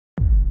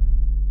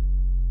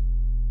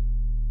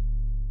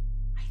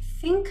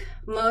think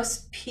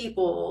most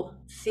people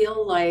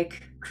feel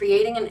like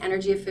creating an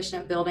energy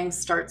efficient building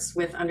starts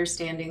with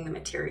understanding the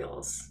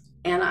materials.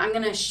 And I'm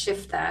going to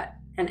shift that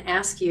and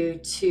ask you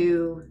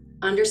to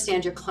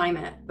understand your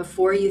climate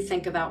before you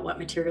think about what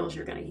materials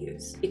you're going to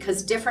use,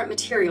 because different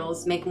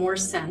materials make more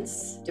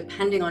sense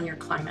depending on your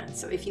climate.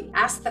 So if you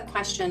ask the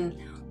question,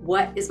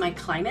 what is my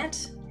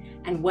climate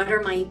and what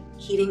are my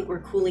heating or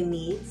cooling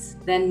needs,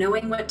 then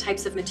knowing what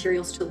types of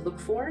materials to look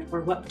for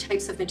or what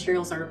types of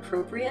materials are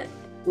appropriate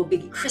will be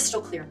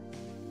crystal clear.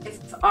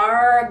 If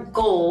our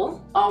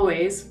goal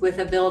always with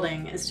a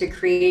building is to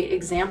create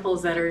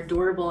examples that are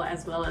durable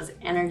as well as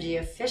energy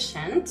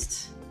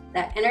efficient,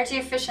 that energy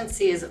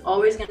efficiency is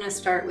always going to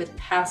start with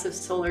passive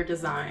solar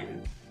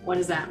design. What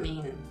does that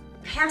mean?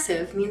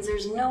 Passive means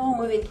there's no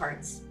moving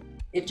parts.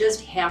 It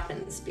just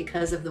happens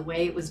because of the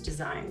way it was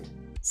designed.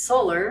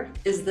 Solar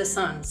is the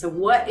sun. So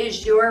what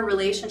is your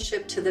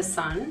relationship to the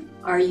sun?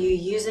 Are you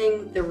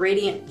using the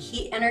radiant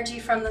heat energy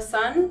from the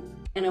sun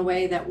in a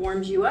way that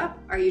warms you up?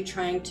 Are you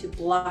trying to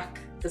block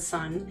the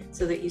sun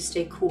so that you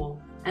stay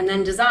cool? And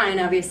then design,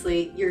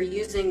 obviously, you're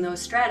using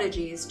those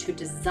strategies to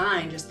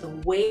design. Just the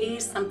way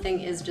something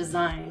is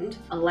designed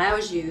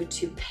allows you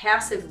to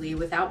passively,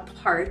 without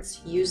parts,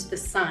 use the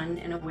sun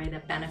in a way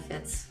that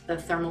benefits the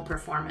thermal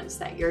performance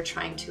that you're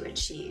trying to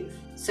achieve.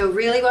 So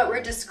really what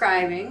we're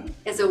describing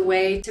is a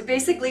way to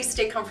basically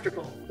stay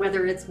comfortable.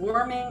 Whether it's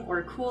warming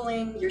or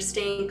cooling, you're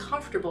staying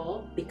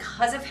comfortable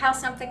because of how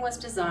something was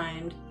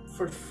designed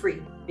for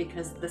free,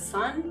 because the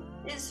sun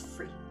is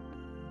free.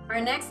 Our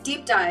next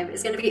deep dive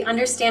is going to be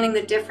understanding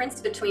the difference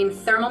between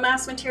thermal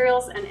mass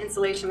materials and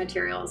insulation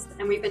materials.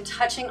 And we've been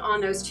touching on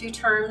those two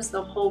terms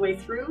the whole way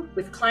through,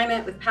 with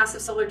climate, with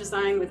passive solar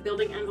design, with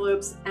building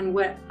envelopes. And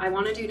what I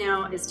want to do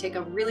now is take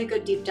a really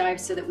good deep dive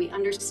so that we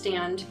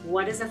understand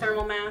what is a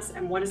thermal mass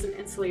and what is an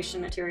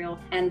insulation material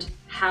and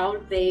how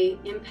they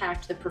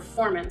impact the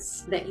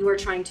performance that you are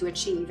trying to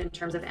achieve in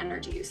terms of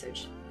energy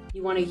usage.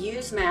 You want to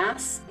use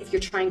mass if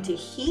you're trying to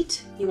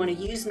heat. You want to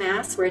use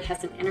mass where it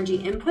has an energy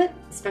input,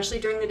 especially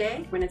during the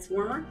day when it's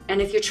warmer.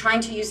 And if you're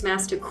trying to use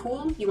mass to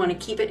cool, you want to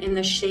keep it in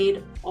the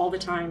shade all the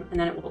time, and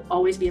then it will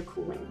always be a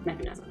cooling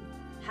mechanism.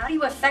 How do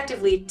you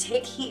effectively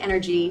take heat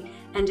energy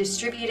and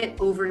distribute it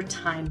over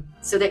time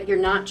so that you're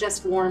not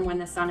just warm when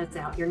the sun is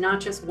out, you're not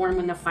just warm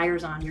when the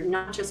fire's on, you're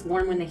not just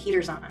warm when the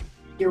heater's on.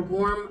 You're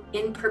warm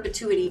in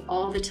perpetuity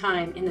all the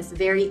time in this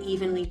very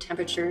evenly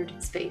temperatured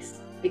space,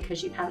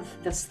 because you have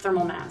this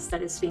thermal mass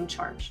that is being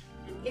charged.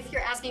 And if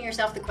you're asking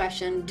yourself the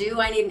question,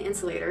 do I need an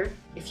insulator?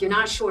 If you're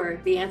not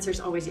sure, the answer is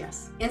always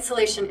yes.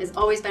 Insulation is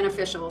always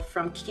beneficial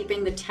from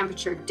keeping the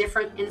temperature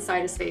different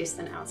inside a space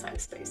than outside a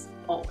space,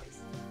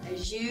 always.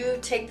 As you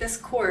take this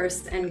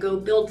course and go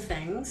build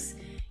things,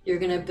 you're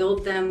gonna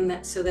build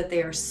them so that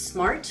they are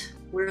smart,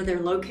 where they're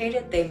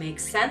located, they make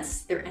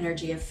sense, they're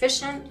energy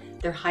efficient,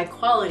 they're high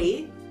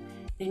quality,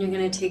 and you're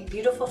gonna take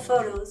beautiful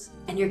photos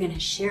and you're gonna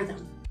share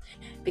them.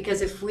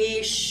 Because if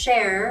we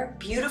share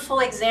beautiful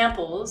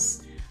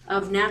examples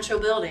of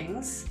natural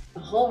buildings, the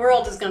whole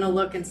world is going to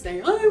look and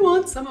say, I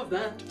want some of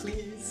that,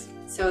 please.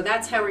 So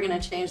that's how we're going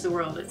to change the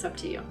world. It's up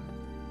to you.